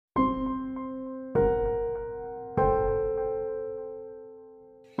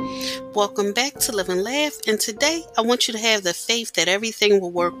Welcome back to Live and Laugh, and today I want you to have the faith that everything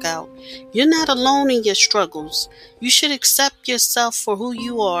will work out. You're not alone in your struggles. You should accept yourself for who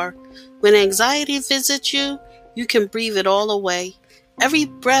you are. When anxiety visits you, you can breathe it all away. Every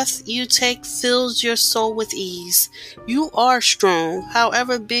breath you take fills your soul with ease. You are strong.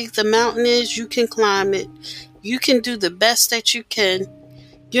 However big the mountain is, you can climb it. You can do the best that you can.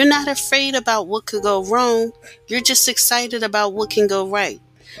 You're not afraid about what could go wrong. You're just excited about what can go right.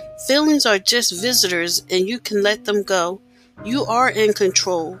 Feelings are just visitors and you can let them go. You are in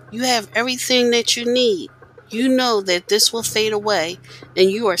control. You have everything that you need. You know that this will fade away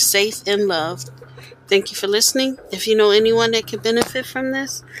and you are safe and loved. Thank you for listening. If you know anyone that could benefit from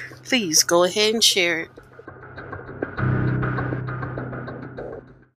this, please go ahead and share it.